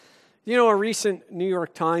A recent New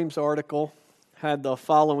York Times article had the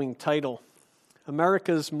following title: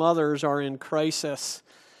 America's mothers are in crisis.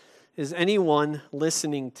 Is anyone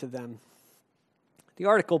listening to them? The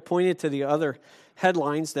article pointed to the other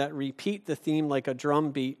headlines that repeat the theme like a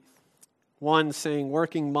drumbeat. One saying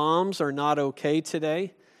working moms are not okay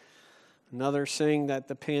today. Another saying that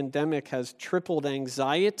the pandemic has tripled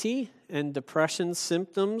anxiety and depression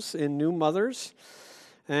symptoms in new mothers.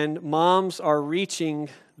 And moms are reaching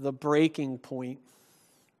the breaking point.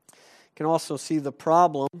 You can also see the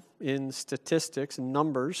problem in statistics and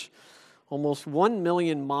numbers. Almost 1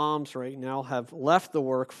 million moms right now have left the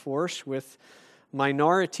workforce, with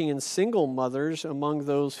minority and single mothers among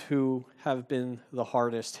those who have been the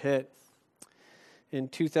hardest hit. In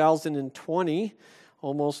 2020,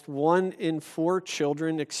 almost 1 in 4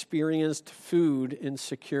 children experienced food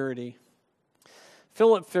insecurity.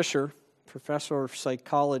 Philip Fisher, professor of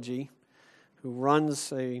psychology, who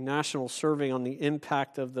runs a national survey on the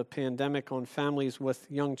impact of the pandemic on families with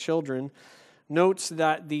young children, notes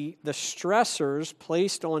that the stressors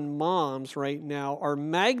placed on moms right now are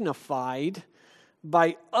magnified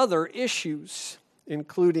by other issues,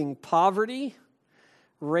 including poverty,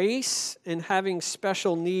 race, and having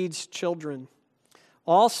special needs children.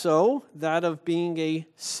 Also, that of being a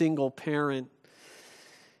single parent.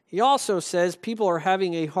 He also says people are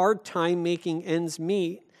having a hard time making ends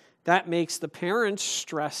meet. That makes the parents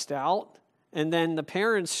stressed out, and then the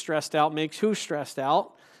parents stressed out makes who stressed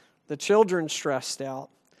out? The children stressed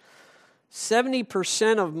out.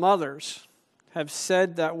 70% of mothers have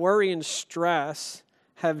said that worry and stress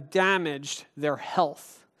have damaged their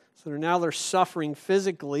health. So now they're suffering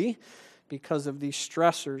physically because of these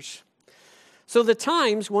stressors. So the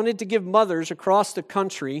Times wanted to give mothers across the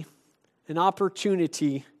country an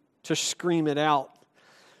opportunity to scream it out.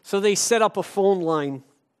 So they set up a phone line.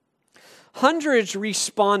 Hundreds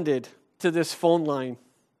responded to this phone line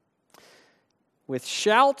with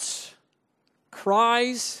shouts,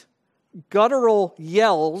 cries, guttural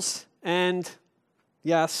yells, and,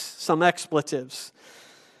 yes, some expletives.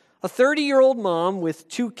 A 30-year-old mom with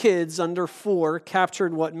 2 kids under 4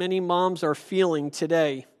 captured what many moms are feeling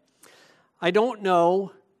today. I don't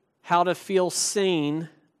know how to feel sane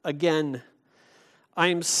again. I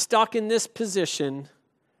am stuck in this position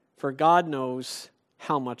for God knows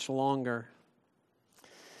how much longer.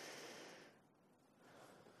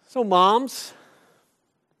 So moms,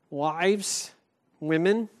 wives,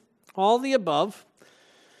 women, all the above,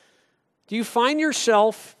 do you find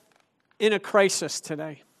yourself in a crisis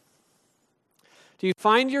today? Do you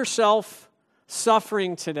find yourself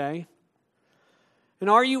suffering today? And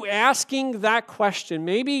are you asking that question?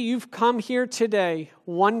 Maybe you've come here today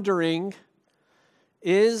wondering,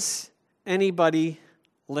 is anybody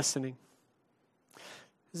listening?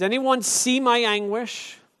 Does anyone see my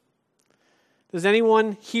anguish? Does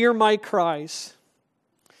anyone hear my cries?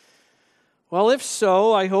 Well, if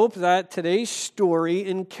so, I hope that today's story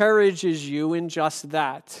encourages you in just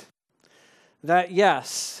that. That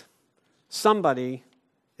yes, somebody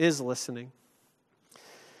is listening.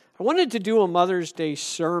 I wanted to do a Mother's Day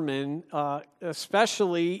sermon,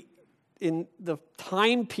 especially in the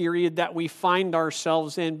time period that we find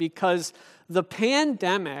ourselves in, because the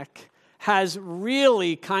pandemic has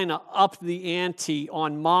really kind of upped the ante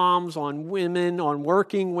on moms, on women, on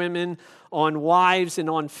working women, on wives, and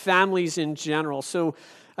on families in general. So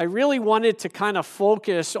I really wanted to kind of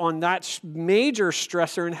focus on that major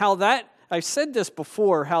stressor and how that, I've said this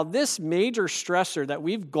before, how this major stressor that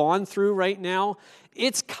we've gone through right now,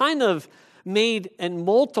 it's kind of made and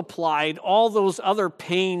multiplied all those other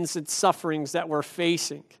pains and sufferings that we're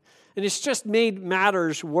facing. And it's just made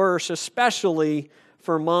matters worse, especially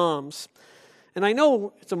for moms. And I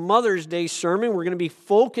know it's a Mother's Day sermon. We're going to be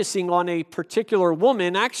focusing on a particular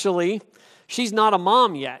woman. Actually, she's not a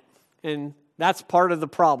mom yet, and that's part of the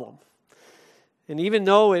problem. And even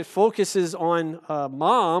though it focuses on a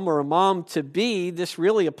mom or a mom-to-be, this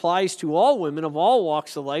really applies to all women of all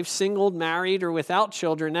walks of life, single, married, or without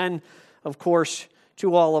children, and, of course,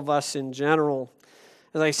 to all of us in general.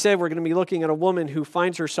 As I said, we're going to be looking at a woman who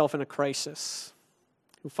finds herself in a crisis,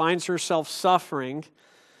 who finds herself suffering,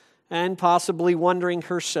 and possibly wondering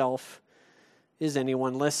herself, is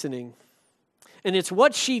anyone listening? And it's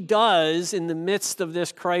what she does in the midst of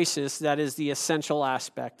this crisis that is the essential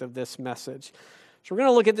aspect of this message. So we're going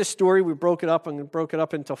to look at this story. We broke it up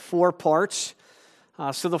into 4 parts.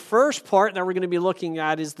 So the first part that we're going to be looking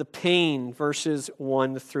at is the pain, verses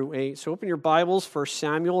 1 through 8. So open your Bibles, 1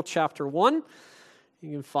 Samuel chapter 1.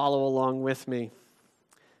 You can follow along with me.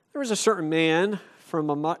 There was a certain man from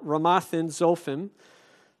Ramath in Zophim,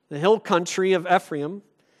 the hill country of Ephraim,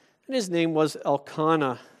 and his name was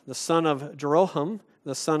Elkanah, the son of Jeroham,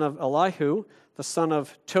 the son of Elihu, the son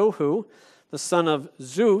of Tohu, the son of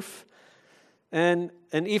Zuph, and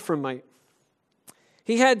an Ephraimite.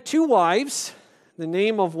 He had 2 wives. The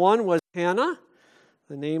name of one was Hannah,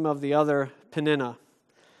 the name of the other Peninnah.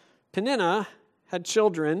 Peninnah had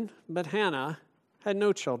children, but Hannah had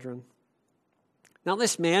no children. Now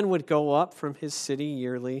this man would go up from his city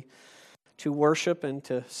yearly to worship and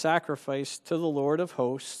to sacrifice to the Lord of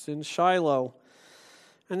hosts in Shiloh.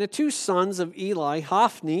 And the 2 sons of Eli,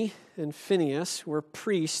 Hophni and Phinehas, were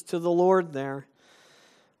priests to the Lord there.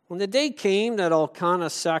 When the day came that Elkanah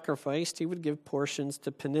sacrificed, he would give portions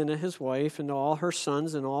to Peninnah his wife and to all her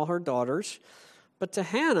sons and all her daughters. But to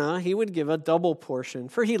Hannah he would give a double portion,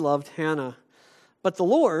 for he loved Hannah. But the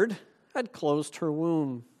Lord had closed her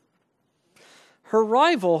womb. Her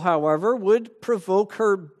rival, however, would provoke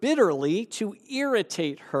her bitterly to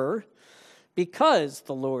irritate her because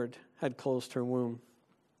the Lord had closed her womb.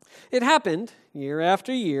 It happened year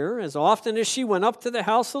after year, as often as she went up to the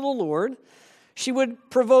house of the Lord, she would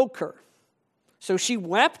provoke her. So she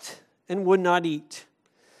wept and would not eat.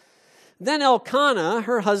 Then Elkanah,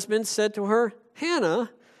 her husband, said to her,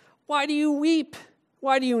 "Hannah, why do you weep?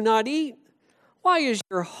 Why do you not eat? Why is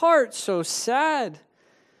your heart so sad?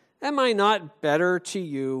 Am I not better to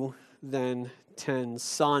you than 10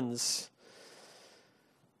 sons?"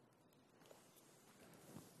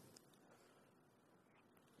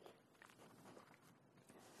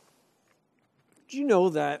 Do you know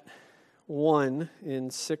that 1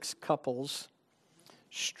 in 6 couples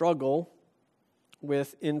struggle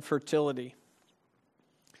with infertility?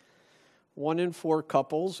 1 in 4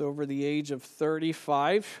 couples over the age of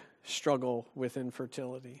 35 struggle with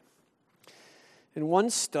infertility. In one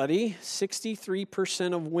study,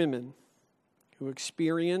 63% of women who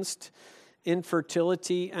experienced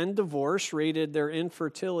infertility and divorce rated their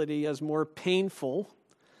infertility as more painful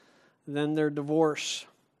than their divorce.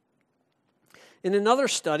 In another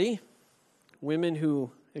study, women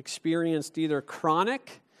who experienced either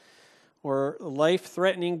chronic or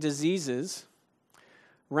life-threatening diseases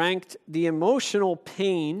ranked the emotional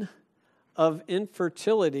pain of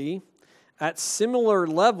infertility at similar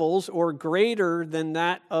levels or greater than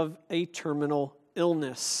that of a terminal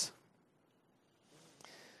illness.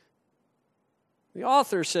 The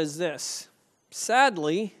author says this: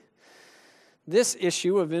 sadly, this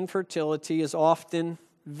issue of infertility is often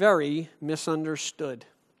very misunderstood.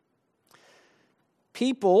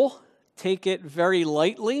 People take it very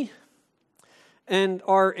lightly and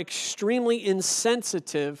are extremely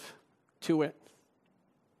insensitive to it.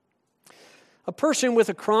 A person with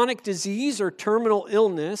a chronic disease or terminal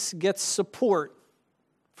illness gets support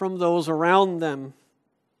from those around them.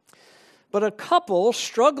 But a couple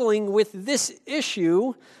struggling with this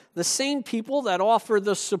issue, the same people that offer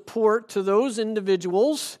the support to those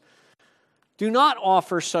individuals do not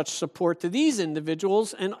offer such support to these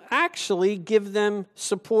individuals and actually give them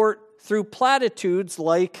support through platitudes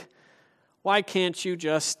like, "Why can't you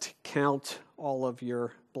just count all of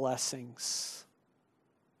your blessings?"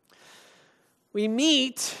 We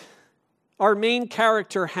meet our main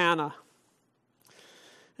character, Hannah.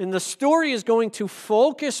 And the story is going to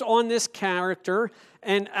focus on this character,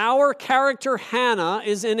 and our character, Hannah,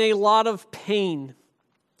 is in a lot of pain.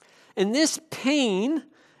 And this pain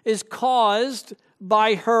is caused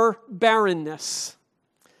by her barrenness.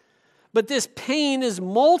 But this pain is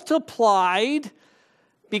multiplied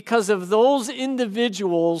because of those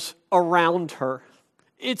individuals around her.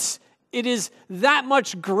 It is that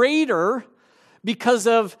much greater because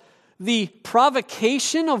of the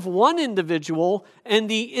provocation of one individual and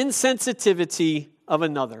the insensitivity of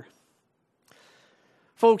another.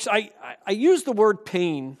 Folks, I use the word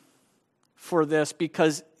pain for this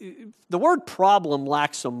because the word problem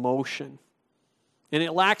lacks emotion. And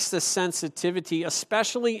it lacks the sensitivity,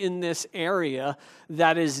 especially in this area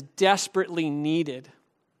that is desperately needed.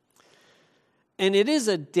 And it is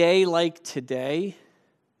a day like today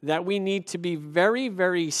that we need to be very,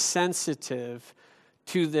 very sensitive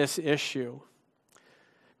to this issue.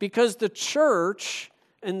 Because the church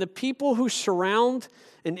and the people who surround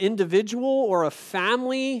an individual or a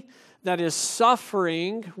family that is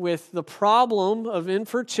suffering with the problem of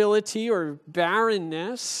infertility or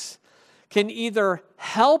barrenness can either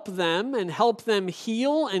help them and help them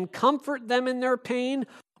heal and comfort them in their pain,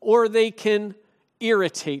 or they can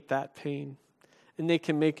irritate that pain and they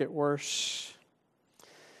can make it worse.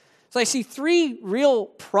 So I see 3 real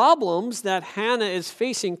problems that Hannah is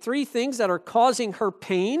facing, 3 things that are causing her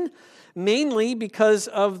pain, mainly because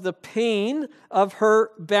of the pain of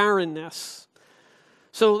her barrenness.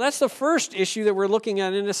 So that's the first issue that we're looking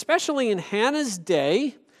at, and especially in Hannah's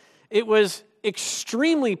day, it was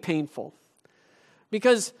extremely painful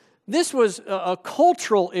because this was a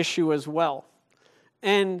cultural issue as well.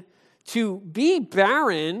 And to be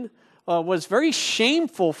barren was very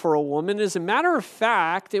shameful for a woman. As a matter of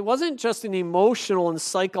fact, it wasn't just an emotional and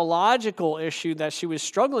psychological issue that she was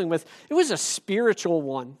struggling with. It was a spiritual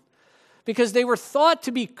one because they were thought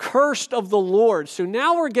to be cursed of the Lord. So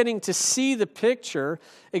now we're getting to see the picture,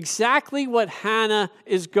 exactly what Hannah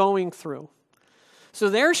is going through. So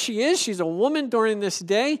there she is. She's a woman during this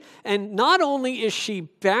day. And not only is she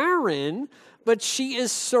barren, but she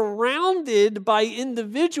is surrounded by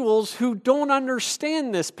individuals who don't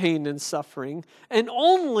understand this pain and suffering and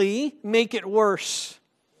only make it worse.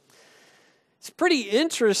 It's pretty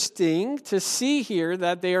interesting to see here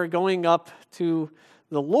that they are going up to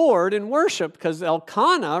the Lord in worship because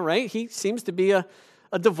Elkanah, right, he seems to be a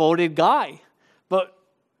devoted guy. But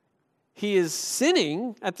he is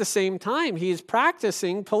sinning at the same time. He is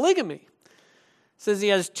practicing polygamy. It says he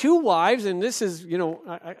has 2 wives, and this is,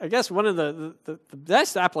 I guess one of the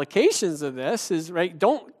best applications of this is, right,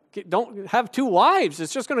 don't have 2 wives.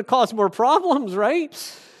 It's just going to cause more problems,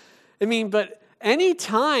 right? I mean, but any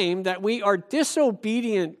time that we are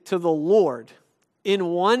disobedient to the Lord in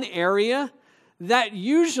one area, that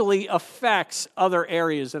usually affects other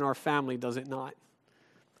areas in our family, does it not?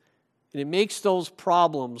 And it makes those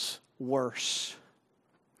problems worse.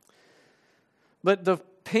 But the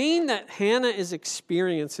pain that Hannah is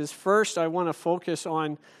experiencing, first I want to focus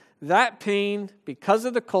on that pain because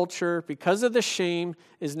of the culture, because of the shame,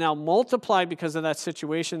 is now multiplied because of that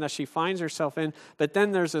situation that she finds herself in. But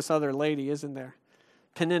then there's this other lady, isn't there?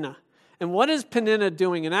 Peninnah. And what is Peninnah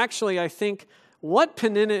doing? And actually, I think what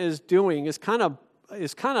Peninnah is doing is kind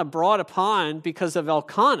of brought upon because of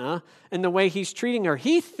Elkanah and the way he's treating her.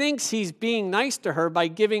 He thinks he's being nice to her by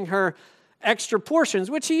giving her extra portions,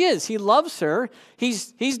 which he is. He loves her.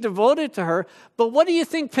 He's devoted to her. But what do you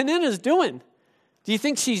think Peninnah's doing? Do you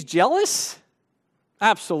think she's jealous?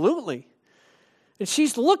 Absolutely. And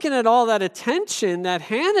she's looking at all that attention that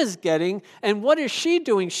Hannah's getting, and what is she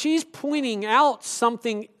doing? She's pointing out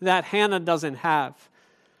something that Hannah doesn't have.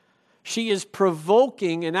 She is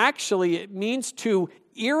provoking, and actually it means to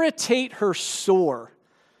irritate her sore.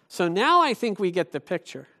 So now I think we get the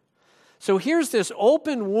picture. So here's this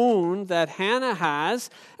open wound that Hannah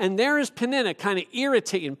has, and there is Peninnah kind of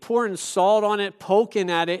irritating, pouring salt on it,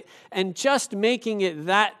 poking at it, and just making it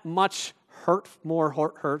that much more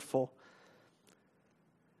hurtful.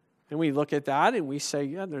 And we look at that and we say,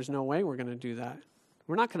 yeah, there's no way we're going to do that.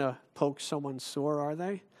 We're not going to poke someone sore, are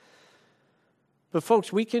they? But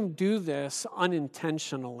folks, we can do this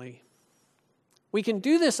unintentionally. We can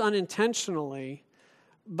do this unintentionally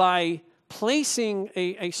by placing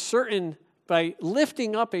by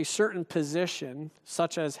lifting up a certain position,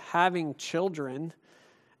 such as having children,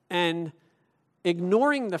 and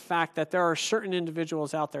ignoring the fact that there are certain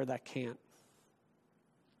individuals out there that can't.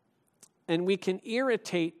 And we can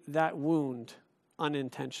irritate that wound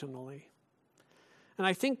unintentionally. And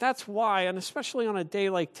I think that's why, and especially on a day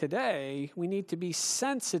like today, we need to be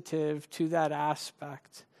sensitive to that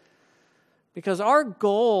aspect. Because our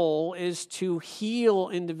goal is to heal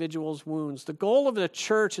individuals' wounds. The goal of the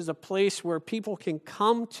church is a place where people can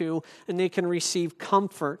come to and they can receive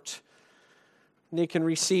comfort. And they can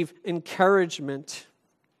receive encouragement.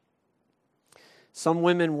 Some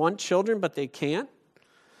women want children, but they can't.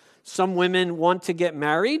 Some women want to get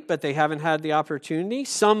married, but they haven't had the opportunity.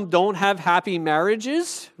 Some don't have happy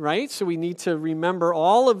marriages, right? So we need to remember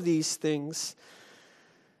all of these things.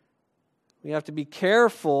 We have to be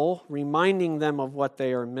careful reminding them of what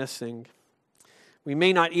they are missing. We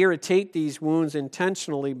may not irritate these wounds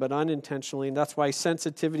intentionally, but unintentionally, and that's why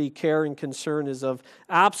sensitivity, care, and concern is of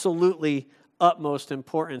absolutely utmost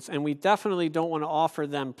importance. And we definitely don't want to offer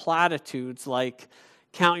them platitudes like,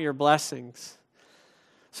 count your blessings.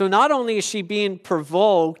 So not only is she being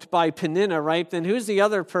provoked by Peninnah, right? Then who's the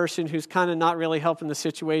other person who's kind of not really helping the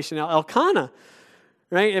situation out? Elkanah,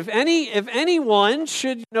 right? If anyone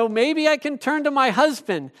should, maybe I can turn to my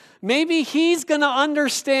husband. Maybe he's going to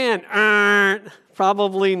understand.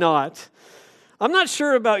 Probably not. I'm not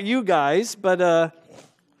sure about you guys, but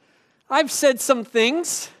I've said some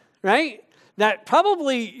things, right, that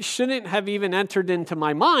probably shouldn't have even entered into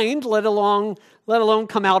my mind, let alone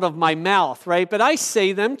come out of my mouth, right? But I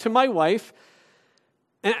say them to my wife,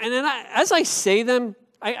 and then as I say them,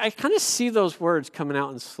 I kind of see those words coming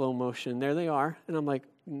out in slow motion. There they are, and I'm like,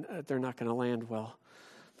 they're not going to land well.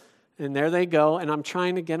 And there they go, and I'm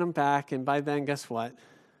trying to get them back, and by then, guess what?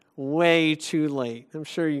 Way too late. I'm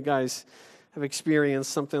sure you guys have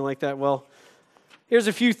experienced something like that. Well, here's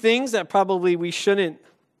a few things that probably we shouldn't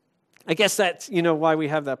I guess that's, why we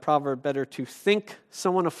have that proverb, better to think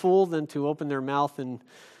someone a fool than to open their mouth and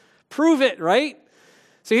prove it, right?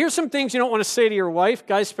 So here's some things you don't want to say to your wife,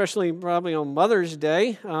 guys, especially probably on Mother's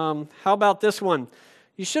Day. How about this one?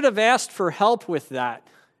 You should have asked for help with that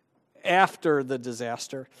after the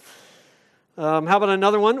disaster. How about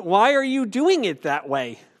another one? Why are you doing it that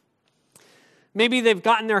way? Maybe they've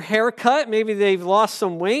gotten their hair cut. Maybe they've lost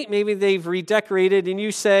some weight. Maybe they've redecorated, and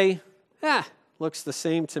you say, looks the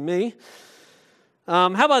same to me. How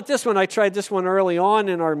about this one? I tried this one early on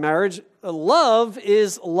in our marriage. Love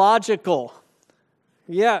is logical.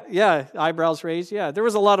 Yeah, eyebrows raised. Yeah, there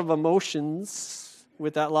was a lot of emotions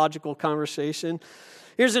with that logical conversation.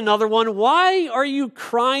 Here's another one. Why are you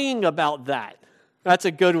crying about that? That's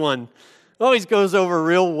a good one. Always goes over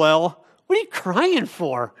real well. What are you crying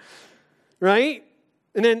for? Right?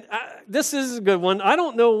 And then this is a good one. I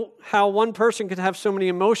don't know how one person could have so many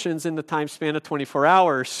emotions in the time span of 24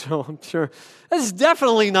 hours. So I'm sure that's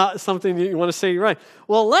definitely not something that you want to say. Right.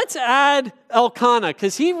 Well, let's add Elkanah,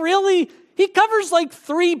 because he covers like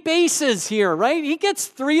 3 bases here, right? He gets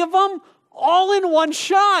 3 of them all in one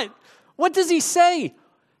shot. What does he say?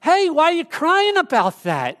 Hey, why are you crying about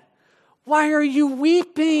that? Why are you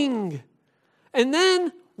weeping? And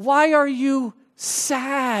then, why are you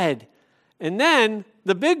sad? And then,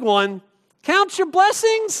 the big one, count your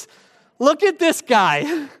blessings. Look at this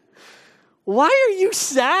guy. Why are you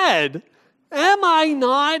sad? Am I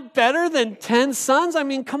not better than 10 sons? I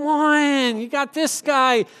mean, come on. You got this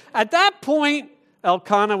guy. At that point,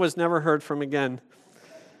 Elkanah was never heard from again.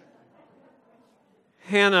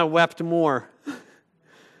 Hannah wept more.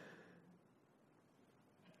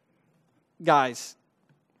 Guys,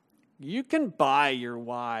 you can buy your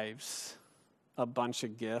wives a bunch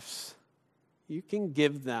of gifts. You can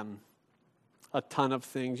give them a ton of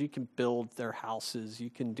things. You can build their houses. You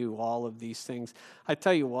can do all of these things. I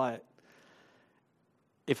tell you what,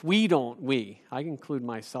 if I include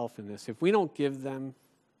myself in this, if we don't give them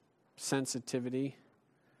sensitivity,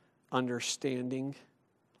 understanding,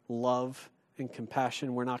 love, and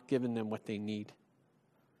compassion, we're not giving them what they need.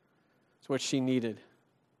 It's what she needed.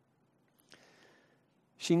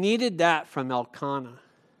 She needed that from Elkanah.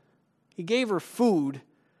 He gave her food.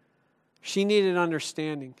 She needed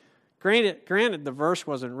understanding. Granted, the verse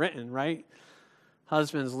wasn't written, right?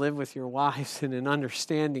 Husbands, live with your wives in an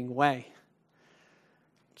understanding way.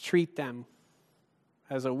 Treat them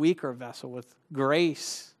as a weaker vessel with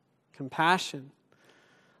grace, compassion.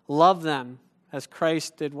 Love them as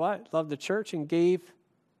Christ did what? Loved the church and gave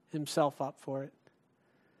himself up for it.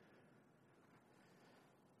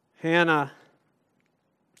 Hannah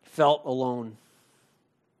felt alone,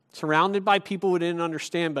 surrounded by people who didn't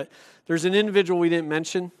understand. But there's an individual we didn't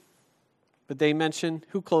mention, but they mentioned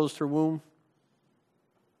who closed her womb.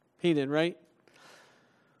 He did, right?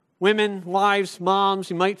 Women, wives, moms,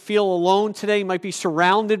 you might feel alone today. You might be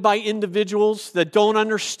surrounded by individuals that don't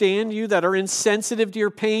understand you, that are insensitive to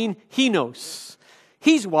your pain. He knows.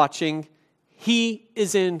 He's watching. He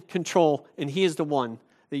is in control, and he is the one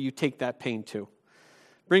that you take that pain to.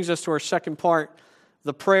 Brings us to our second part,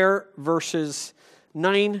 the prayer, verses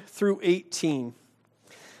 9 through 18.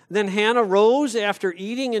 Then Hannah rose after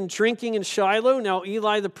eating and drinking in Shiloh. Now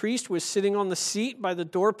Eli the priest was sitting on the seat by the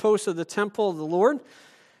doorpost of the temple of the Lord.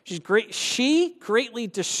 She, greatly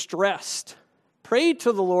distressed, prayed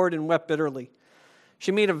to the Lord and wept bitterly.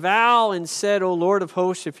 She made a vow and said, O Lord of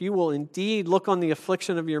hosts, if you will indeed look on the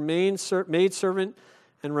affliction of your maidservant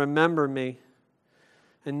and remember me,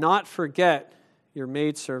 and not forget your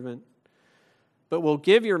maidservant, but will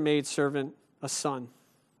give your maidservant a son.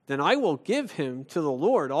 Then I will give him to the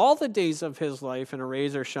Lord all the days of his life, and a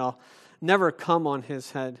razor shall never come on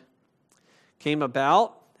his head. Came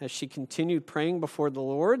about, as she continued praying before the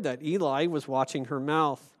Lord, that Eli was watching her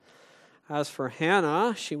mouth. As for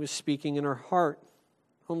Hannah, she was speaking in her heart.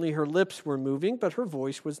 Only her lips were moving, but her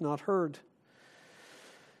voice was not heard.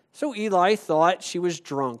 So Eli thought she was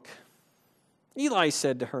drunk. Eli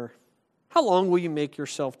said to her, How long will you make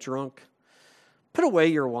yourself drunk? Put away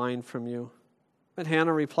your wine from you. But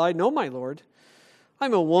Hannah replied, No, my Lord. I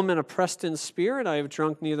am a woman oppressed in spirit. I have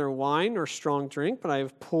drunk neither wine nor strong drink, but I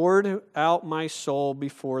have poured out my soul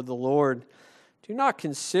before the Lord. Do not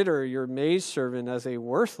consider your maidservant as a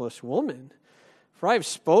worthless woman, for I have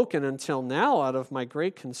spoken until now out of my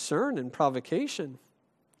great concern and provocation.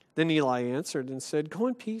 Then Eli answered and said, Go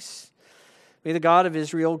in peace. May the God of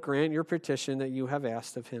Israel grant your petition that you have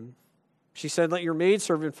asked of him. She said, Let your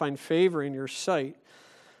maidservant find favor in your sight.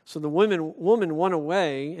 So the woman went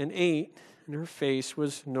away and ate, and her face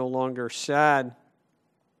was no longer sad.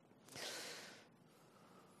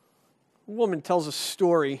 A woman tells a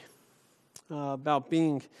story about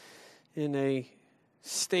being in a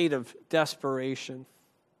state of desperation.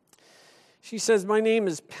 She says, "My name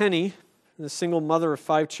is Penny, the single mother of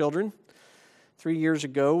 5 children. 3 years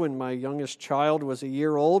ago, when my youngest child was a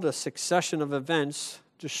year old, a succession of events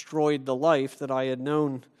destroyed the life that I had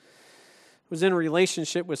known. I was in a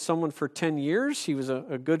relationship with someone for 10 years. He was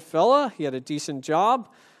a good fella. He had a decent job.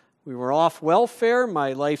 We were off welfare.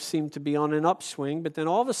 My life seemed to be on an upswing, but then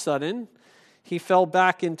all of a sudden, he fell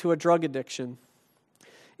back into a drug addiction.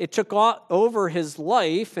 It took over his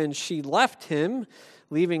life, and she left him,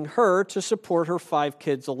 leaving her to support her 5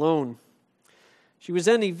 kids alone. She was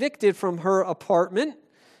then evicted from her apartment,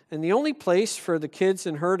 and the only place for the kids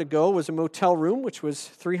and her to go was a motel room, which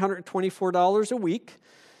was $324 a week,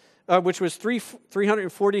 which was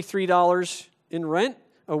 $343 in rent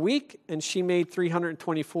a week, and she made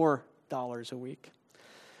 $324 a week.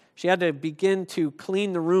 She had to begin to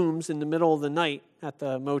clean the rooms in the middle of the night at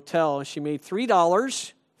the motel. She made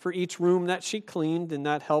 $3 for each room that she cleaned, and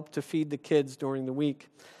that helped to feed the kids during the week.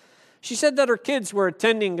 She said that her kids were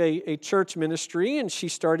attending a church ministry, and she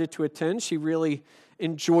started to attend. She really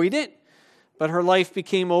enjoyed it, but her life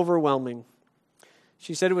became overwhelming.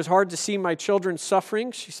 She said, "It was hard to see my children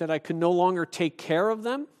suffering." She said, "I could no longer take care of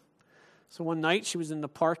them." So one night she was in the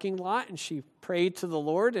parking lot, and she prayed to the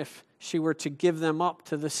Lord if she were to give them up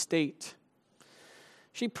to the state.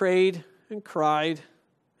 She prayed and cried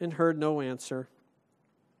and heard no answer.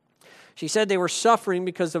 She said, "They were suffering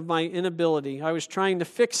because of my inability. I was trying to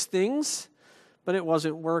fix things, but it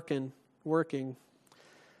wasn't working.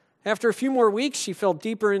 After a few more weeks, she fell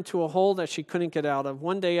deeper into a hole that she couldn't get out of.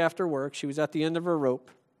 One day after work, she was at the end of her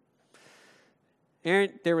rope.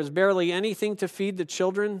 And there was barely anything to feed the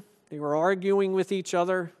children. They were arguing with each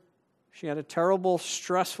other. She had a terrible,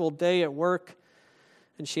 stressful day at work,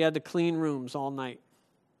 and she had to clean rooms all night.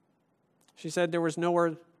 She said there was no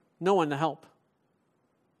one to help.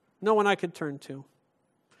 No one I could turn to.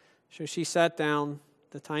 So she sat down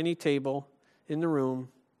at the tiny table in the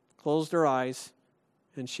room, closed her eyes,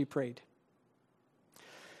 and she prayed.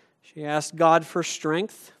 She asked God for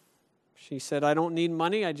strength. She said, "I don't need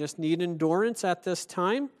money, I just need endurance at this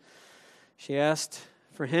time." She asked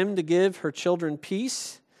for Him to give her children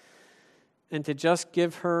peace and to just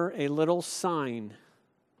give her a little sign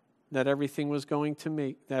that everything was going to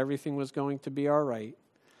be all right,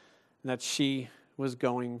 and that she was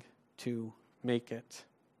going to make it.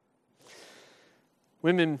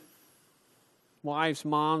 Women, wives,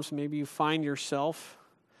 moms, maybe you find yourself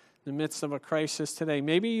in the midst of a crisis today.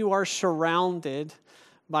 Maybe you are surrounded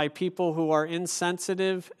by people who are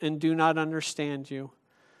insensitive and do not understand you.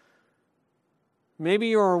 Maybe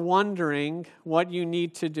you are wondering what you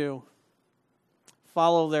need to do.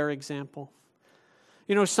 Follow their example.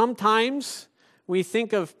 You know, sometimes we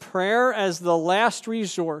think of prayer as the last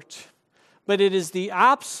resort, but it is the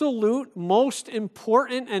absolute most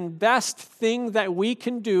important and best thing that we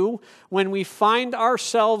can do when we find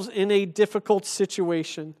ourselves in a difficult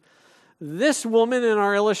situation. This woman in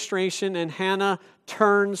our illustration, and Hannah,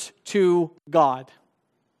 turns to God.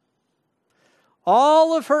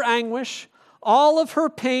 All of her anguish, all of her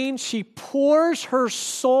pain, she pours her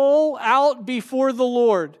soul out before the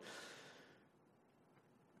Lord.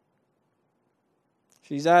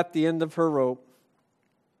 She's at the end of her rope,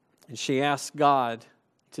 and she asks God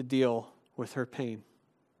to deal with her pain.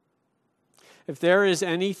 If there is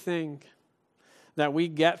anything that we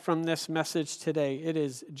get from this message today, it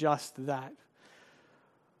is just that.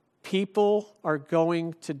 People are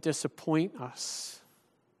going to disappoint us.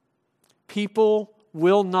 People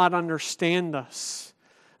will not understand us.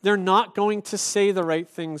 They're not going to say the right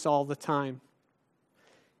things all the time.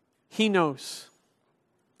 He knows.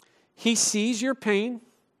 He sees your pain.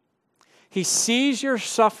 He sees your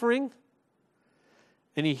suffering.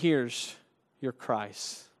 And He hears your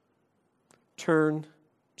cries. Turn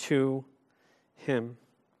to Him.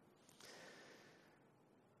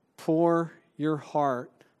 Pour your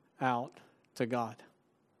heart out to God.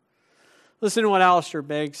 Listen to what Alistair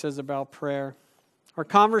Begg says about prayer. Our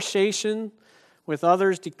conversation with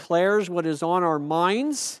others declares what is on our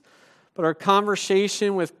minds, but our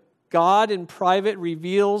conversation with God in private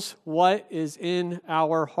reveals what is in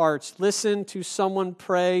our hearts. Listen to someone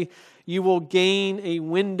pray. You will gain a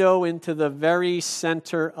window into the very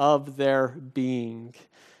center of their being.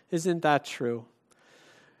 Isn't that true?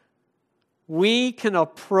 We can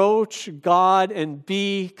approach God and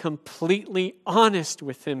be completely honest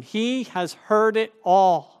with Him. He has heard it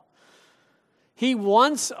all. He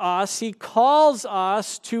wants us, He calls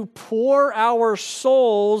us to pour our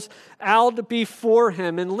souls out before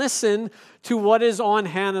Him. And listen to what is on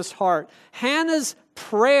Hannah's heart. Hannah's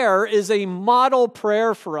prayer is a model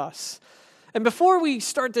prayer for us. And before we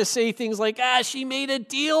start to say things like, she made a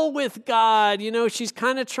deal with God, she's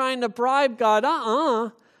kind of trying to bribe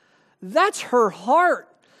God. That's her heart.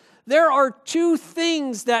 There are two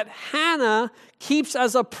things that Hannah keeps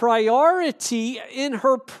as a priority in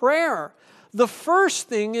her prayer. The first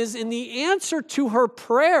thing is, in the answer to her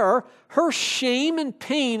prayer, her shame and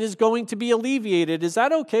pain is going to be alleviated. Is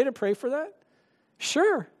that okay to pray for that?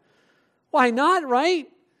 Sure. Why not, right?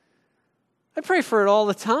 I pray for it all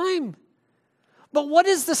the time. But what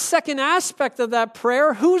is the second aspect of that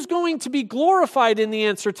prayer? Who's going to be glorified in the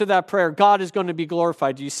answer to that prayer? God is going to be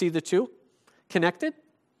glorified. Do you see the two connected?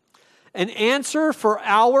 An answer for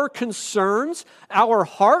our concerns, our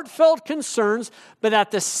heartfelt concerns, but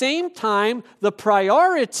at the same time, the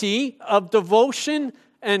priority of devotion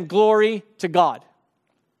and glory to God.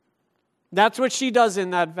 That's what she does in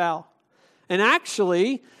that vow. And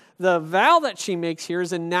actually, the vow that she makes here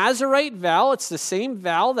is a Nazirite vow. It's the same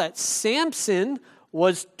vow that Samson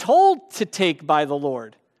was told to take by the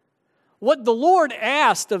Lord. What the Lord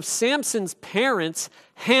asked of Samson's parents,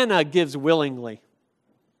 Hannah gives willingly.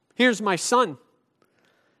 Here's my son.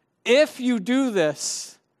 If you do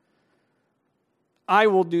this, I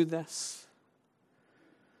will do this.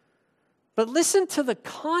 But listen to the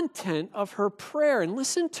content of her prayer and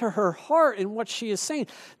listen to her heart and what she is saying.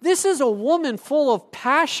 This is a woman full of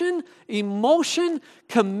passion, emotion,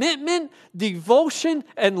 commitment, devotion,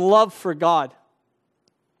 and love for God.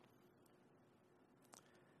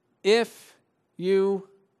 If you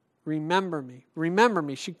remember me. Remember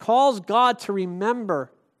me. She calls God to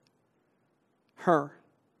remember her.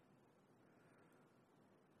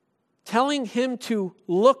 Telling him to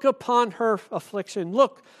look upon her affliction.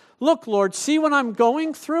 Look, Lord, see what I'm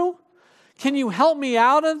going through? Can you help me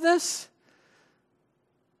out of this?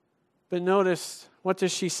 But notice, what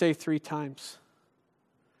does she say 3 times?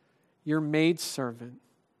 Your maidservant.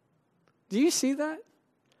 Do you see that?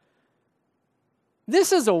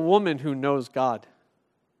 This is a woman who knows God.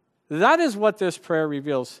 That is what this prayer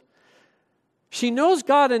reveals. She knows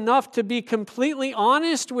God enough to be completely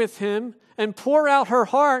honest with him and pour out her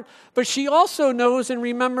heart, but she also knows and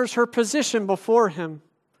remembers her position before him.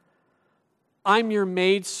 I'm your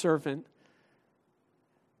maidservant.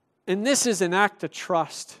 And this is an act of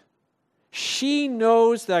trust. She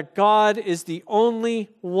knows that God is the only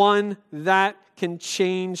one that can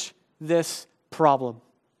change this problem.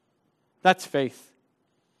 That's faith.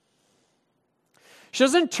 She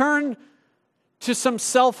doesn't turn to some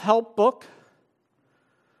self-help book.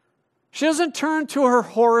 She doesn't turn to her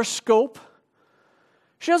horoscope.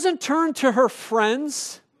 She doesn't turn to her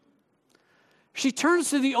friends. She turns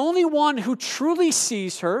to the only one who truly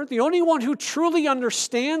sees her, the only one who truly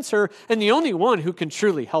understands her, and the only one who can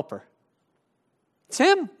truly help her. It's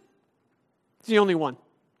him. It's the only one.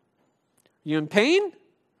 You in pain?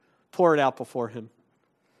 Pour it out before him.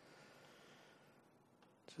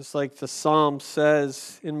 Just like the psalm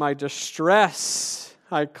says, in my distress,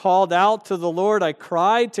 I called out to the Lord. I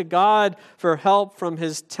cried to God for help from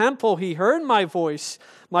his temple. He heard my voice.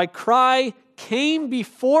 My cry came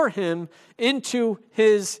before him into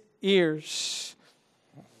his ears.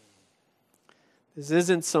 This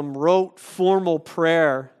isn't some rote, formal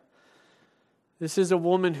prayer. This is a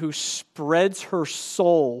woman who spreads her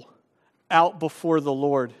soul out before the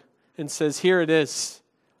Lord and says, here it is.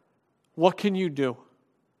 What can you do?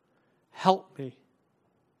 Help me.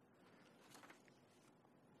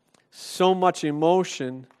 So much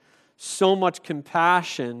emotion, so much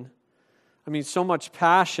compassion, so much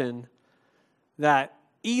passion that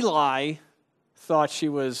Eli thought she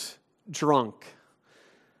was drunk.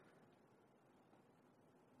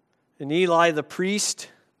 And Eli the priest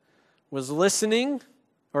was listening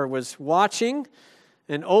or was watching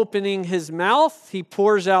and opening his mouth. He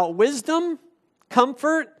pours out wisdom,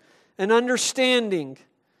 comfort, and understanding,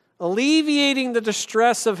 alleviating the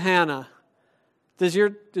distress of Hannah. Does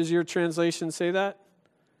your translation say that?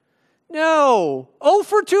 No. 0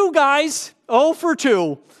 for 2, guys. 0 for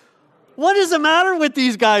 2. What is the matter with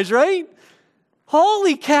these guys, right?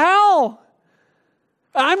 Holy cow.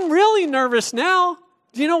 I'm really nervous now.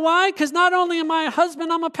 Do you know why? Because not only am I a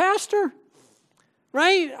husband, I'm a pastor.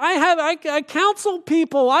 Right? I counsel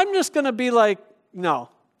people. I'm just going to be like, no,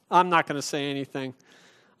 I'm not going to say anything.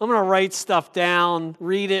 I'm going to write stuff down,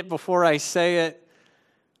 read it before I say it.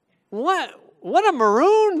 What a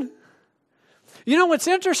maroon. You know what's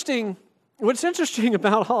interesting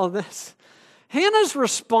about all of this? Hannah's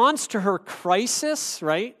response to her crisis,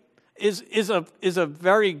 right, is a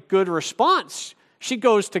very good response. She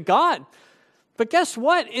goes to God. But guess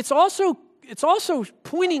what? It's also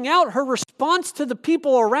pointing out her response to the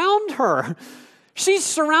people around her. She's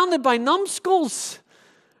surrounded by numbskulls,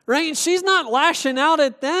 right? And she's not lashing out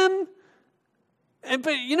at them.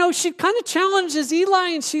 But, she kind of challenges Eli,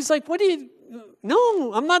 and she's like,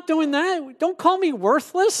 no, I'm not doing that. Don't call me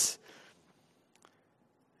worthless.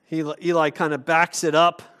 Eli kind of backs it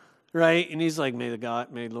up, right? And he's like, may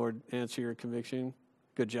Lord answer your conviction.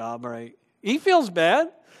 Good job, all right. He feels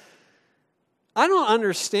bad. I don't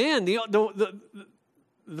understand.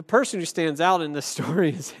 The person who stands out in this story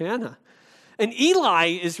is Hannah. And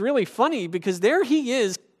Eli is really funny because there he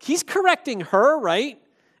is. He's correcting her, right?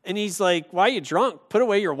 And he's like, why are you drunk? Put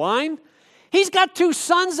away your wine. He's got two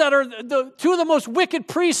sons that are two of the most wicked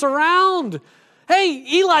priests around. Hey,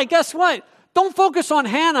 Eli, guess what? Don't focus on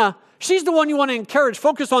Hannah. She's the one you want to encourage.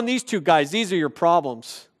 Focus on these two guys. These are your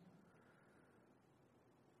problems.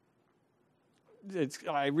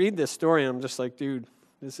 I read this story and I'm just like, dude,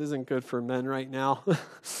 this isn't good for men right now.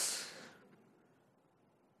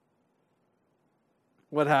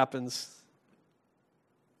 What happens?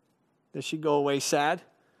 Does she go away sad?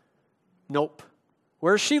 Nope.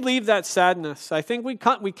 Where does she leave that sadness? I think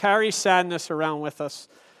we carry sadness around with us,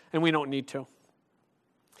 and we don't need to.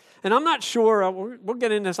 And I'm not sure, we'll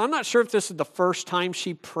get into this, I'm not sure if this is the first time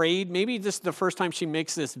she prayed. Maybe this is the first time she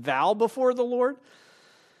makes this vow before the Lord.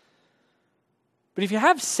 But if you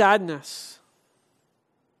have sadness,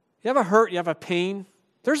 you have a hurt, you have a pain,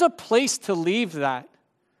 there's a place to leave that.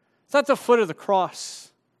 It's at the foot of the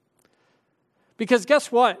cross. Because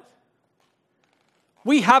guess what?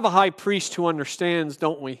 We have a high priest who understands,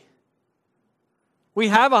 don't we? We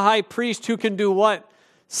have a high priest who can do what?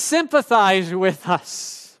 Sympathize with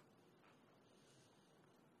us.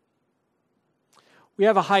 We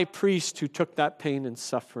have a high priest who took that pain and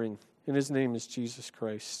suffering, and his name is Jesus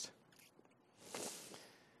Christ.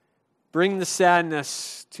 Bring the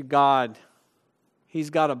sadness to God. He's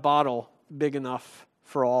got a bottle big enough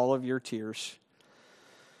for all of your tears.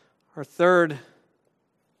 Our third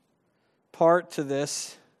part to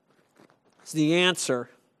this is the answer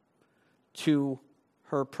to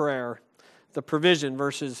her prayer. The provision,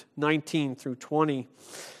 verses 19 through 20.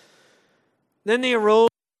 Then they arose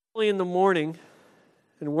early in the morning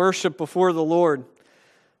and worshiped before the Lord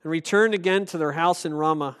and returned again to their house in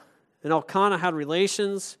Ramah. And Elkanah had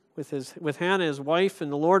relations with Hannah, his wife,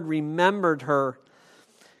 and the Lord remembered her.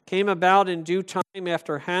 Came about in due time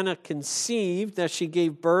after Hannah conceived that she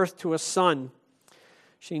gave birth to a son.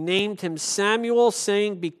 She named him Samuel,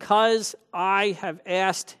 saying, because I have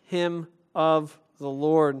asked him of the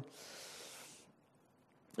Lord.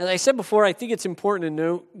 As I said before, I think it's important to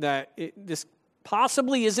note that this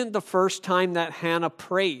possibly isn't the first time that Hannah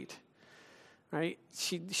prayed. Right?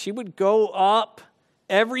 She would go up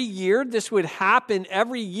every year. This would happen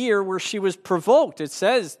every year where she was provoked. It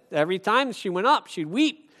says every time she went up, she'd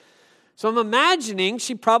weep. So I'm imagining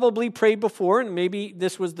she probably prayed before, and maybe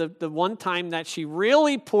this was the one time that she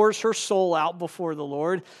really pours her soul out before the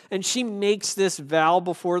Lord, and she makes this vow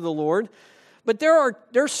before the Lord. But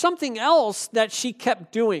there's something else that she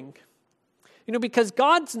kept doing. Because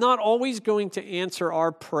God's not always going to answer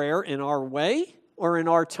our prayer in our way or in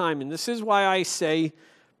our time. And this is why I say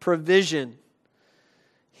provision.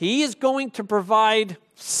 He is going to provide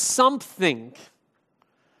something.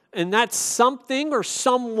 And that something or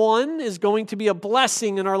someone is going to be a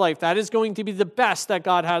blessing in our life. That is going to be the best that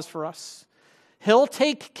God has for us. He'll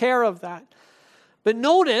take care of that. But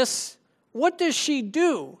notice, what does she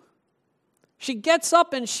do? She gets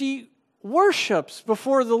up and she worships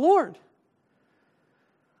before the Lord.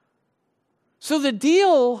 So the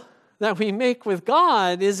deal that we make with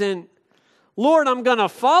God isn't, Lord, I'm going to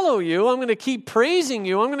follow you. I'm going to keep praising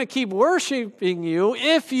you. I'm going to keep worshiping you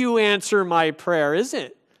if you answer my prayer, is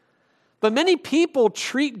it? But many people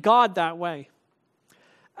treat God that way.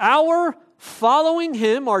 Our following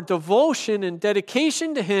him, our devotion and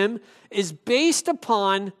dedication to him is based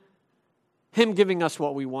upon him giving us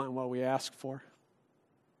what we want and what we ask for.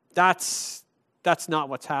 That's not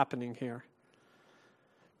what's happening here.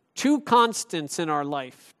 Two constants in our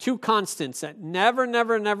life, two constants that never,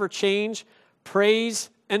 never, never change, praise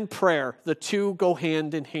and prayer. The two go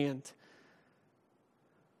hand in hand.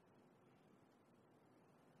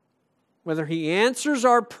 Whether he answers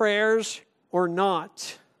our prayers or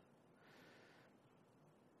not,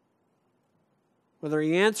 whether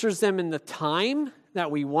he answers them in the time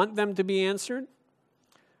that we want them to be answered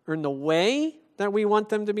or in the way that we want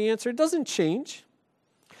them to be answered, doesn't change.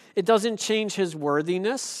 It doesn't change his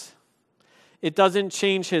worthiness. It doesn't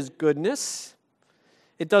change his goodness.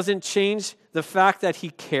 It doesn't change the fact that he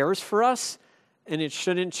cares for us, and it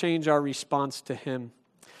shouldn't change our response to him.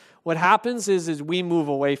 What happens is we move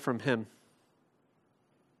away from him.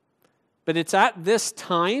 But it's at this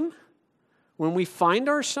time when we find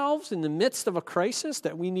ourselves in the midst of a crisis,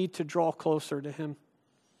 that we need to draw closer to him.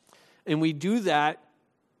 And we do that,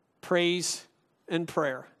 praise and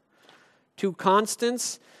prayer. Two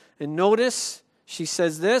constants. And notice, she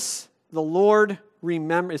says this, the Lord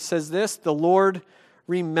remembered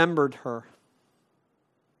her.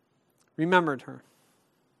 Remembered her.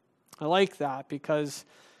 I like that because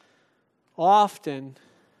often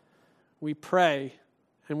we pray,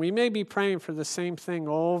 and we may be praying for the same thing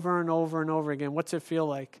over and over and over again. What's it feel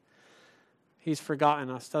like? He's forgotten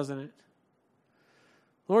us, doesn't it?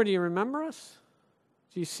 Lord, do you remember us?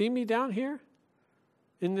 Do you see me down here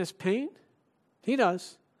in this pain? He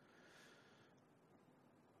does.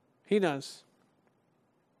 He does.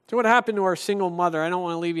 So what happened to our single mother? I don't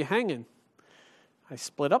want to leave you hanging. I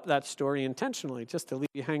split up that story intentionally just to leave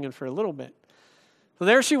you hanging for a little bit. So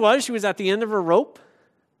there she was. She was at the end of her rope.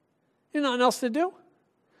 There's nothing else to do.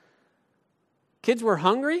 Kids were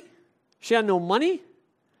hungry. She had no money.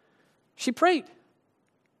 She prayed.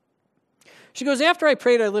 She goes, after I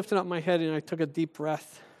prayed, I lifted up my head and I took a deep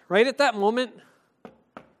breath. Right at that moment,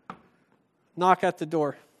 knock at the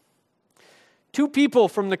door. Two people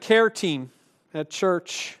from the care team at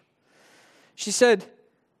church. She said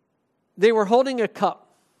they were holding a cup.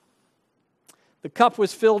 The cup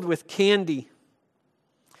was filled with candy.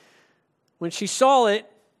 When she saw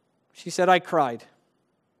it, she said, I cried.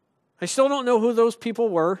 I still don't know who those people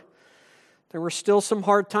were. There were still some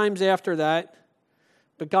hard times after that,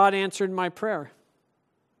 but God answered my prayer.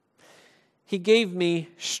 He gave me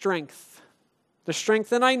strength, the strength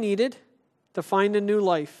that I needed to find a new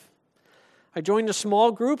life. I joined a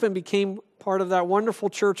small group and became part of that wonderful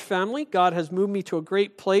church family. God has moved me to a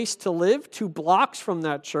great place to live, 2 blocks from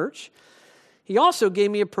that church. He also gave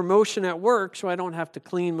me a promotion at work so I don't have to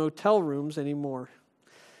clean motel rooms anymore.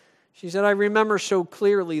 She said, I remember so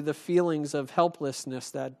clearly the feelings of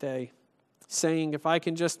helplessness that day, saying, if I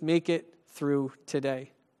can just make it through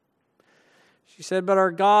today. She said, but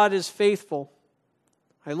our God is faithful.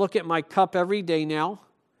 I look at my cup every day now.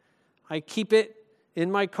 I keep it in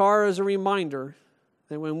my car as a reminder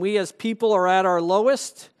that when we as people are at our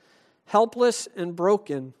lowest, helpless and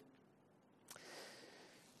broken,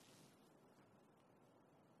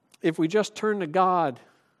 if we just turn to God,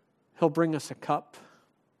 He'll bring us a cup.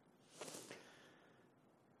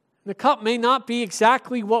 The cup may not be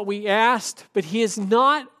exactly what we asked, but He is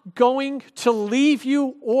not going to leave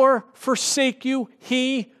you or forsake you.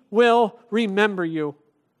 He will remember you.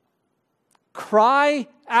 Cry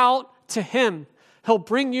out to Him. He'll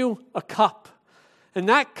bring you a cup. And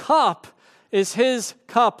that cup is His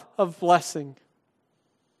cup of blessing.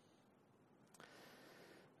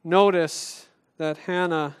 Notice that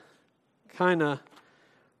Hannah kind of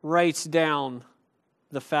writes down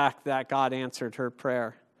the fact that God answered her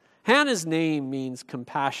prayer. Hannah's name means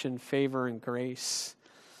compassion, favor, and grace.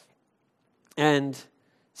 And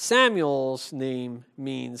Samuel's name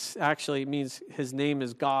means his name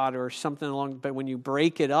is God or something along, but when you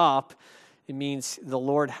break it up, it means the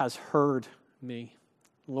Lord has heard me.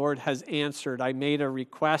 The Lord has answered. I made a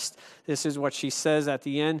request. This is what she says at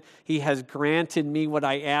the end. He has granted me what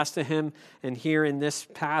I asked of him. And here in this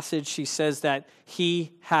passage, she says that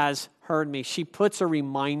he has heard me. She puts a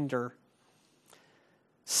reminder.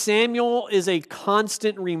 Samuel is a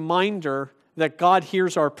constant reminder that God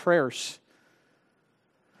hears our prayers.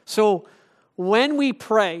 So when we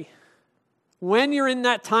pray, when you're in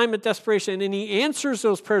that time of desperation and He answers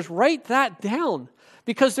those prayers, write that down.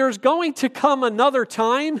 Because there's going to come another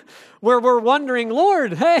time where we're wondering,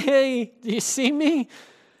 Lord, hey, do you see me?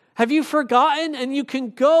 Have you forgotten? And you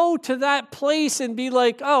can go to that place and be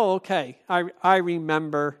like, oh, okay, I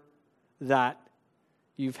remember that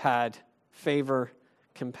you've had favor,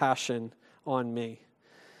 compassion on me.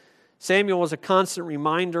 Samuel was a constant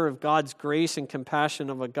reminder of God's grace and compassion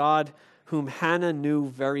of a God whom Hannah knew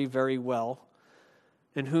very, very well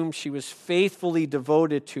and whom she was faithfully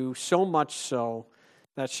devoted to, so much so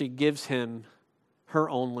that she gives him her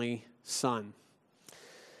only son.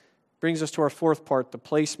 Brings us to our fourth part, the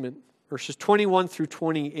placement, verses 21 through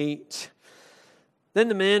 28. Then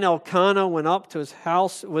the man Elkanah went up to his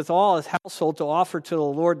house with all his household to offer to the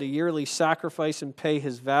Lord the yearly sacrifice and pay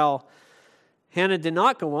his vow. Hannah did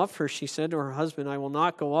not go up, for she said to her husband, I will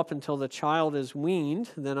not go up until the child is weaned,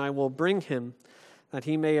 then I will bring him, that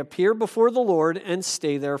he may appear before the Lord and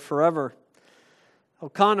stay there forever.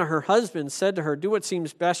 Elkanah, her husband, said to her, do what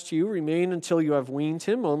seems best to you, remain until you have weaned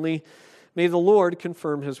him, only may the Lord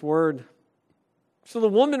confirm his word. So the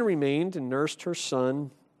woman remained and nursed her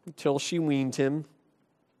son until she weaned him.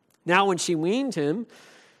 Now when she weaned him,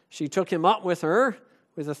 she took him up with her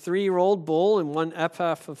with a 3-year-old bull and 1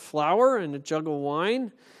 ephah of flour and a jug of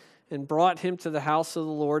wine. and brought him to the house of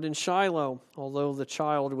the Lord in Shiloh, although the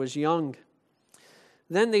child was young.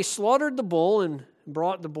 Then they slaughtered the bull and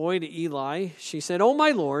brought the boy to Eli. She said, "O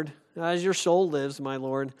my Lord, as your soul lives, my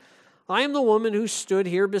Lord, I am the woman who stood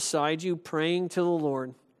here beside you praying to the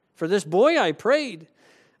Lord. For this boy I prayed,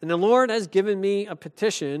 and the Lord has given me a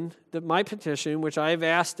petition, my petition, which I have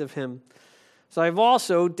asked of him. So I have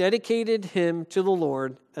also dedicated him to the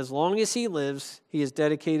Lord. As long as he lives, he is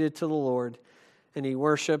dedicated to the Lord." And he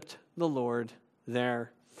worshiped the Lord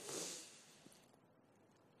there.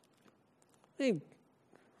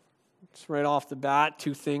 Just right off the bat,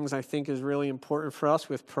 two things I think is really important for us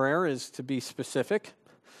with prayer is to be specific.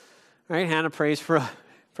 Right? Hannah prays for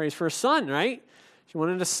a son, right? She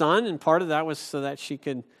wanted a son, and part of that was so that she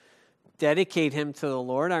could dedicate him to the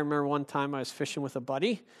Lord. I remember one time I was fishing with a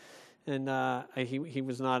buddy, and he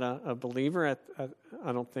was not a believer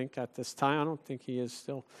I don't think at this time. I don't think he is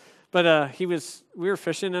still. But we were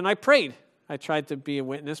fishing, and I prayed. I tried to be a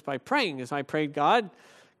witness by praying. As I prayed, "God,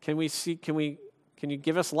 can you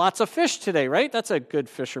give us lots of fish today?" Right? That's a good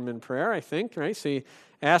fisherman prayer, I think, right? So you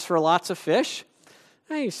ask for lots of fish.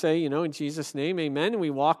 And you say, in Jesus' name, amen. And we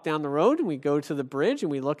walk down the road, and we go to the bridge,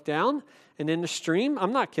 and we look down, and in the stream,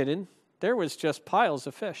 I'm not kidding, there was just piles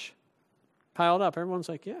of fish piled up. Everyone's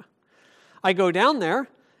like, yeah. I go down there,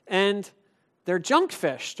 and they're junk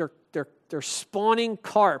fish. They're spawning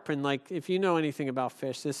carp, and like, if you know anything about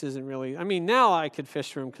fish, this isn't really, now I could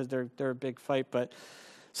fish for them because they're a big fight, but,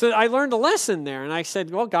 so I learned a lesson there, and I said,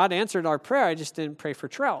 well, God answered our prayer, I just didn't pray for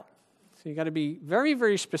trout. So you got to be very,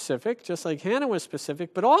 very specific, just like Hannah was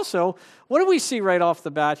specific, but also, what do we see right off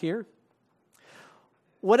the bat here?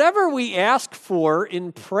 Whatever we ask for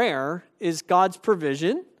in prayer is God's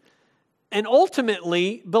provision, and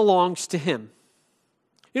ultimately belongs to him.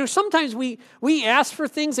 Sometimes we ask for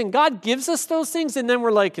things and God gives us those things and then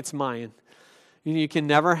we're like, it's mine. You can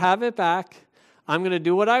never have it back. I'm going to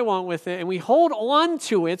do what I want with it. And we hold on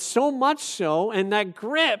to it so much so, and that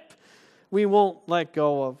grip we won't let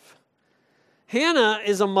go of. Hannah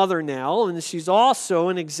is a mother now, and she's also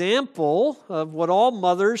an example of what all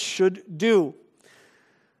mothers should do.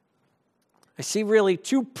 I see really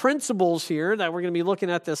two principles here that we're going to be looking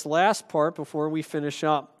at this last part before we finish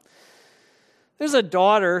up. There's a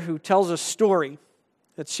daughter who tells a story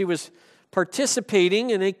that she was participating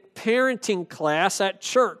in a parenting class at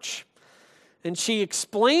church. And she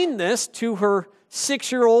explained this to her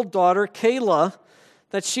 6-year-old daughter, Kayla,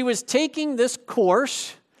 that she was taking this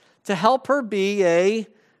course to help her be a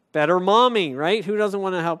better mommy, right? Who doesn't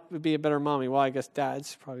want to help be a better mommy? Well, I guess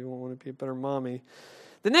dads probably won't want to be a better mommy.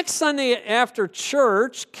 The next Sunday after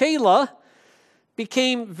church, Kayla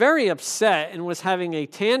became very upset and was having a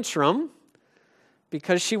tantrum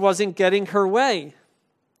because she wasn't getting her way.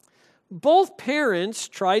 Both parents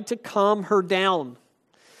tried to calm her down,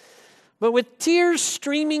 but with tears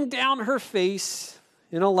streaming down her face,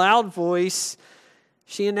 in a loud voice,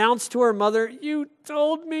 she announced to her mother, "You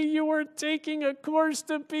told me you were taking a course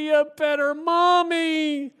to be a better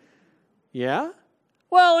mommy." "Yeah?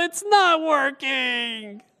 Well, it's not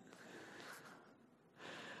working."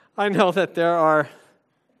 I know that there are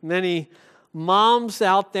many moms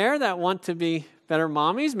out there that want to be better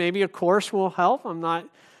mommies. Maybe a course will help. I'm not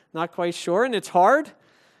quite sure, and it's hard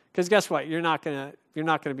because guess what? You're not gonna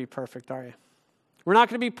be perfect, are you? We're not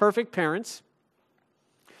gonna be perfect parents.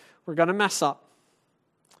 We're gonna mess up,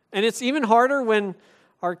 and it's even harder when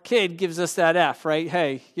our kid gives us that F, right?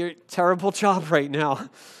 Hey, you're terrible job right now.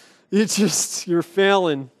 You're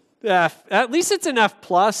failing. F. At least it's an F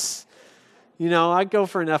plus. I go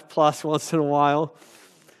for an F plus once in a while.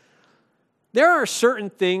 There are certain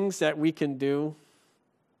things that we can do.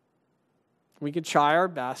 We can try our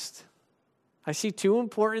best. I see two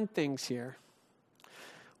important things here.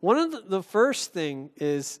 One of the first thing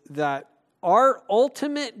is that our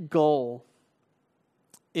ultimate goal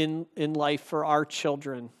in life for our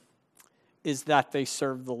children is that they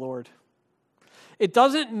serve the Lord. It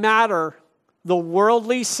doesn't matter the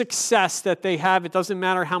worldly success that they have. It doesn't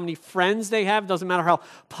matter how many friends they have. It doesn't matter how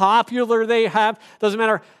popular they have. It doesn't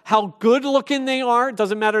matter how good looking they are. It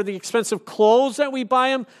doesn't matter the expensive clothes that we buy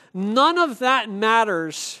them. None of that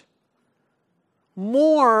matters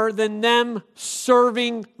more than them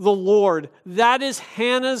serving the Lord. That is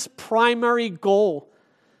Hannah's primary goal.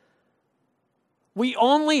 We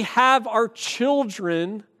only have our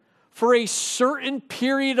children for a certain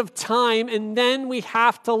period of time, and then we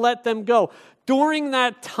have to let them go. During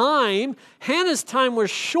that time, Hannah's time was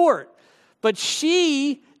short, but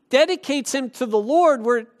she dedicates him to the Lord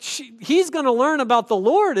where he's going to learn about the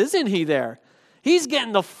Lord, isn't he there? He's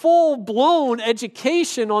getting the full-blown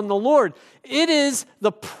education on the Lord. It is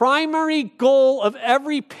the primary goal of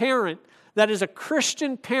every parent that is a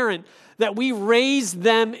Christian parent, that we raise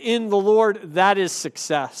them in the Lord. That is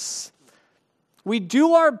success. We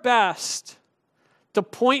do our best to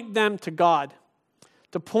point them to God,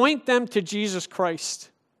 to point them to Jesus Christ.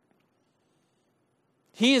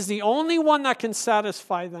 He is the only one that can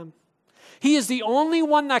satisfy them. He is the only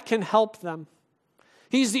one that can help them.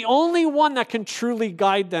 He's the only one that can truly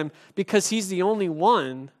guide them, because He's the only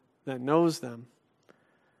one that knows them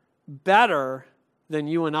better than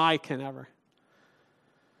you and I can ever.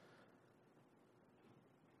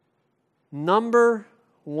 Number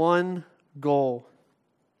one goal.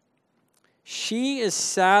 She is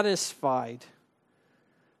satisfied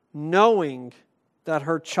knowing that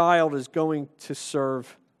her child is going to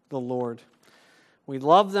serve the Lord. We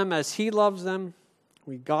love them as He loves them.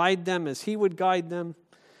 We guide them as He would guide them.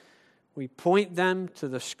 We point them to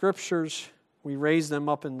the Scriptures. We raise them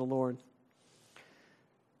up in the Lord.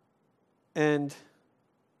 And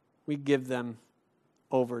we give them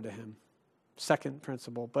over to Him. Second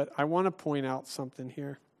principle. But I want to point out something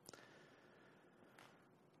here.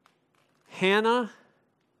 Hannah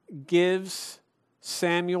gives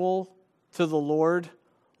Samuel to the Lord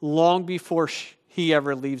long before he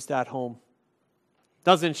ever leaves that home.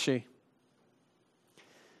 Doesn't she?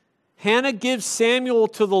 Hannah gives Samuel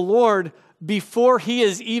to the Lord before he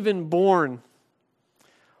is even born.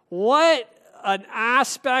 What an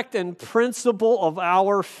aspect and principle of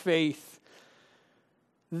our faith.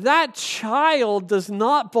 That child does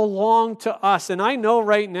not belong to us. And I know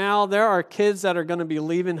right now there are kids that are going to be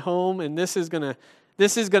leaving home, and this is going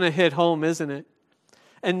to hit home, isn't it?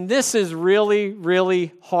 And this is really,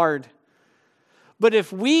 really hard. But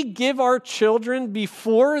if we give our children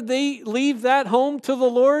before they leave that home to the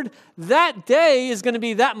Lord, that day is going to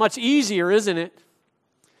be that much easier, isn't it?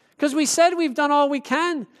 Because we said we've done all we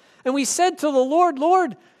can. And we said to the Lord,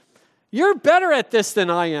 Lord, You're better at this than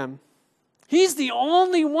I am. He's the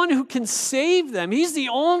only one who can save them. He's the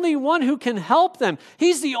only one who can help them.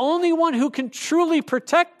 He's the only one who can truly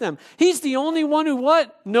protect them. He's the only one who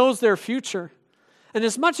what? Knows their future. And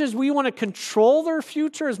as much as we want to control their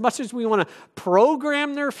future, as much as we want to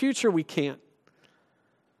program their future, we can't.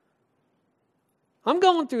 I'm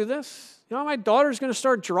going through this. My daughter's going to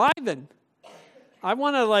start driving. I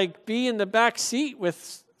want to be in the back seat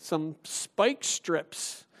with some spike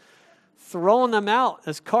strips, throwing them out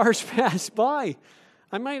as cars pass by.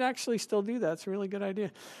 I might actually still do that. It's a really good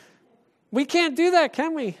idea. We can't do that,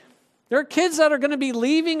 can we? There are kids that are going to be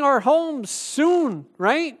leaving our homes soon,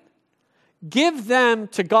 right? Give them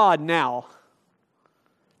to God now.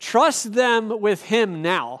 Trust them with Him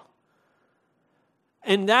now.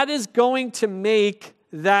 And that is going to make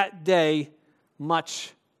that day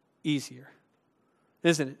much easier,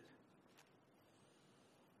 isn't it?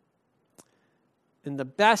 And the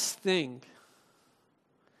best thing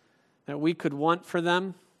that we could want for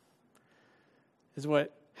them is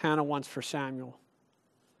what Hannah wants for Samuel.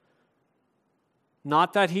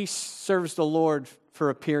 Not that he serves the Lord for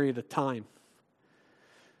a period of time,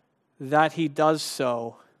 that he does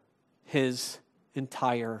so his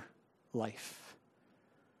entire life.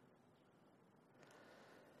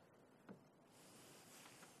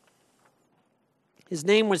 His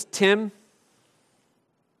name was Tim.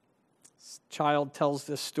 This child tells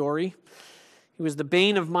this story. He was the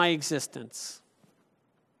bane of my existence.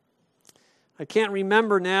 I can't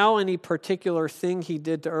remember now any particular thing he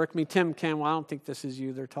did to irk me. Tim Campbell, I don't think this is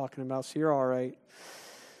you they're talking about, so you're all right.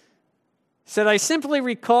 Said, I simply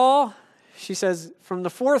recall, she says, from the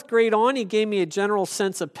 4th grade on, he gave me a general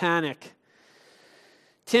sense of panic.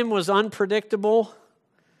 Tim was unpredictable,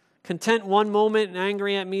 content one moment and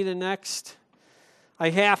angry at me the next. I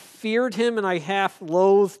half feared him and I half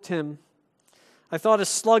loathed him. I thought of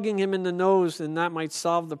slugging him in the nose and that might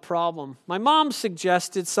solve the problem. My mom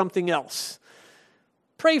suggested something else.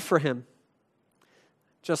 Pray for him.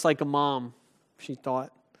 Just like a mom, she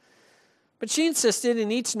thought. But she insisted,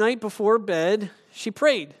 and each night before bed, she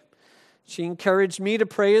prayed. She encouraged me to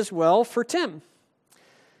pray as well for Tim.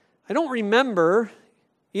 I don't remember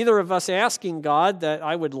either of us asking God that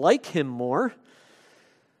I would like him more. It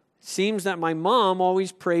seems that my mom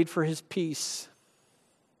always prayed for his peace.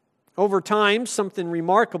 Over time, something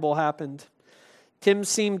remarkable happened. Tim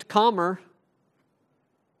seemed calmer.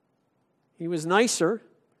 He was nicer.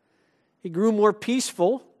 He grew more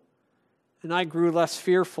peaceful, and I grew less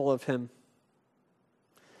fearful of him.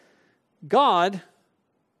 God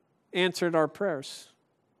answered our prayers.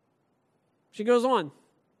 She goes on.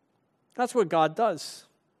 That's what God does.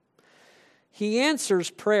 He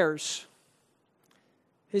answers prayers.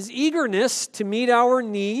 His eagerness to meet our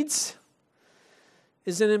needs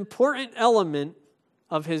is an important element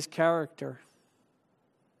of his character.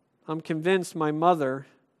 I'm convinced my mother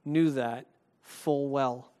knew that full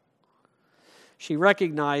well. She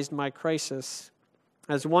recognized my crisis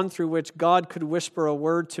as one through which God could whisper a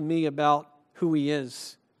word to me about who he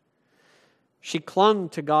is. She clung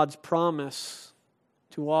to God's promise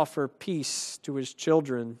to offer peace to his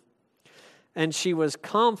children, and she was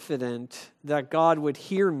confident that God would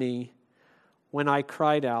hear me when I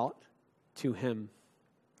cried out to him.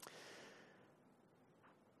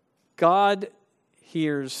 God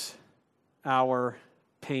hears our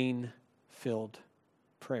pain-filled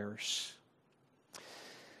prayers.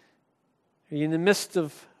 Are you in the midst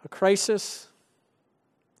of a crisis?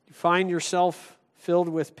 You find yourself filled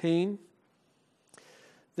with pain?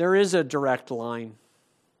 There is a direct line.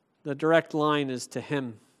 The direct line is to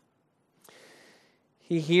him.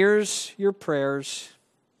 He hears your prayers.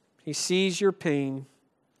 He sees your pain.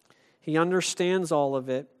 He understands all of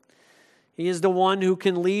it. He is the one who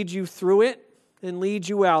can lead you through it and lead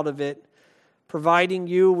you out of it, providing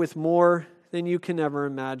you with more than you can ever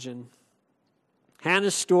imagine.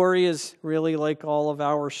 Hannah's story is really like all of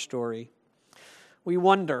our story. We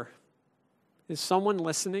wonder, is someone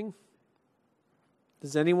listening?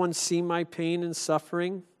 Does anyone see my pain and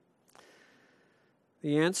suffering?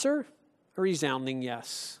 The answer? A resounding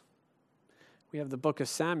yes. We have the book of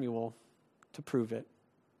Samuel to prove it.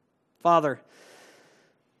 Father,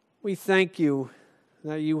 we thank you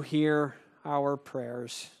that you hear our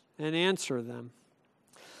prayers and answer them.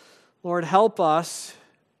 Lord, help us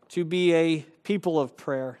to be a people of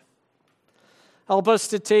prayer. Help us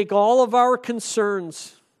to take all of our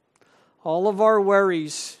concerns, all of our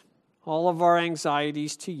worries, all of our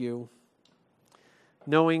anxieties to you,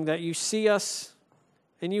 knowing that you see us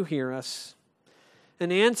and you hear us,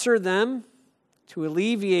 and answer them to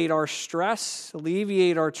alleviate our stress,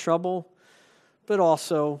 alleviate our trouble, but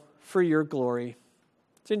also for your glory.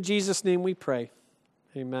 It's in Jesus' name we pray.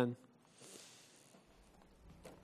 Amen.